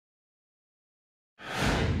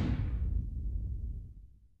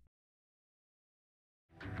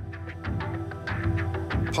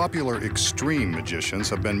Popular extreme magicians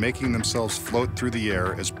have been making themselves float through the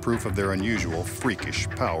air as proof of their unusual, freakish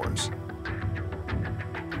powers.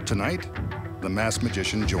 Tonight, the masked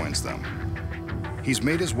magician joins them. He's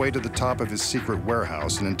made his way to the top of his secret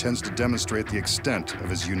warehouse and intends to demonstrate the extent of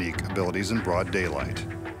his unique abilities in broad daylight.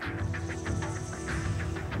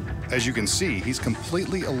 As you can see, he's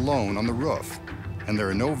completely alone on the roof, and there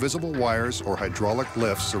are no visible wires or hydraulic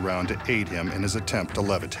lifts around to aid him in his attempt to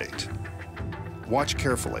levitate. Watch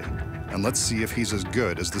carefully, and let's see if he's as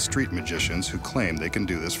good as the street magicians who claim they can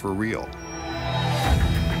do this for real.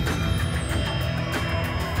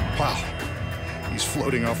 Wow, he's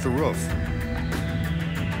floating off the roof.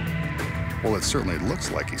 Well, it certainly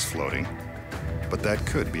looks like he's floating, but that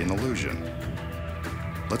could be an illusion.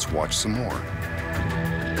 Let's watch some more.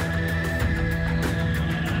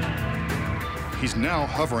 He's now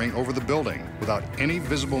hovering over the building without any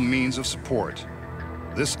visible means of support.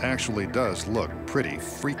 This actually does look pretty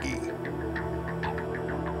freaky.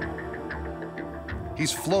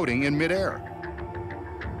 He's floating in midair.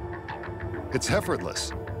 It's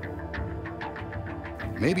effortless.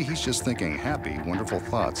 Maybe he's just thinking happy, wonderful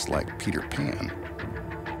thoughts like Peter Pan.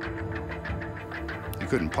 He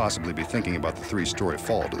couldn't possibly be thinking about the 3-story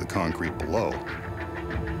fall to the concrete below.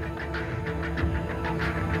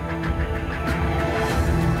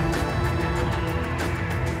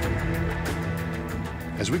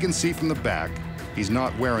 As we can see from the back, he's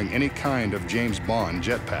not wearing any kind of James Bond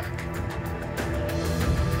jetpack.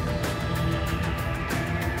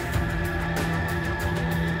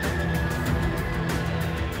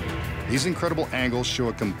 These incredible angles show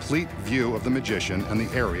a complete view of the magician and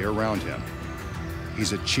the area around him.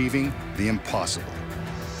 He's achieving the impossible.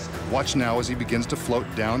 Watch now as he begins to float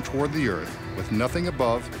down toward the earth with nothing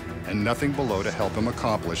above and nothing below to help him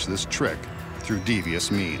accomplish this trick through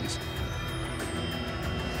devious means.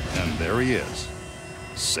 And there he is,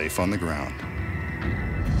 safe on the ground.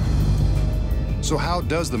 So how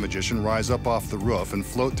does the magician rise up off the roof and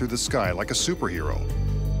float through the sky like a superhero?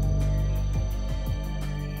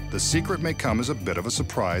 The secret may come as a bit of a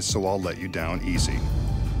surprise, so I'll let you down easy.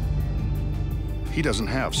 He doesn't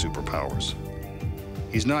have superpowers.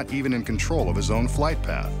 He's not even in control of his own flight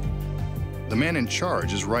path. The man in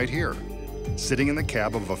charge is right here, sitting in the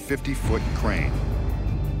cab of a 50-foot crane.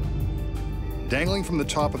 Dangling from the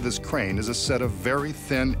top of this crane is a set of very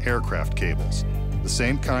thin aircraft cables, the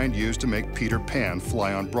same kind used to make Peter Pan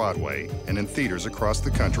fly on Broadway and in theaters across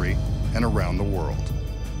the country and around the world.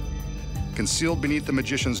 Concealed beneath the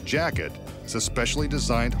magician's jacket is a specially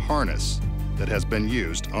designed harness that has been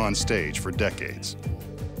used on stage for decades.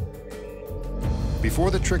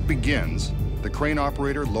 Before the trick begins, the crane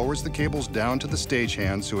operator lowers the cables down to the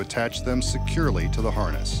stagehands who attach them securely to the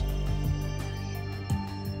harness.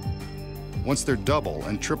 Once they're double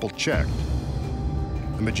and triple checked,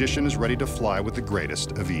 the magician is ready to fly with the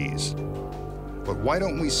greatest of ease. But why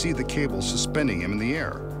don't we see the cables suspending him in the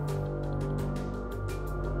air?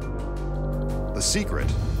 The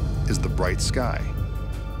secret is the bright sky.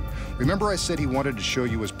 Remember I said he wanted to show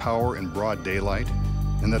you his power in broad daylight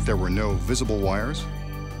and that there were no visible wires?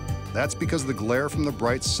 That's because the glare from the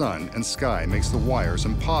bright sun and sky makes the wires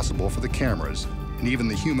impossible for the cameras and even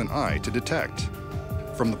the human eye to detect.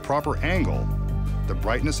 From the proper angle, the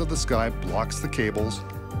brightness of the sky blocks the cables,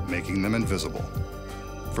 making them invisible.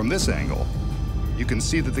 From this angle, you can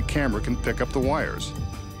see that the camera can pick up the wires,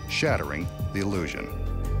 shattering the illusion.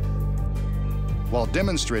 While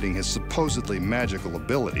demonstrating his supposedly magical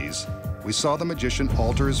abilities, we saw the magician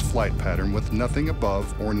alter his flight pattern with nothing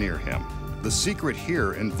above or near him. The secret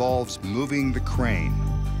here involves moving the crane.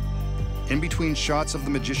 In between shots of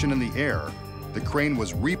the magician in the air, the crane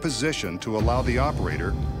was repositioned to allow the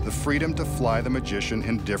operator the freedom to fly the magician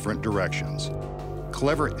in different directions.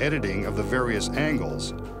 Clever editing of the various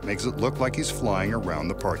angles makes it look like he's flying around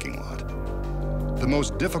the parking lot. The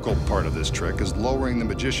most difficult part of this trick is lowering the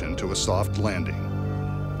magician to a soft landing.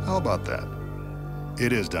 How about that?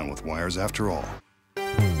 It is done with wires after all.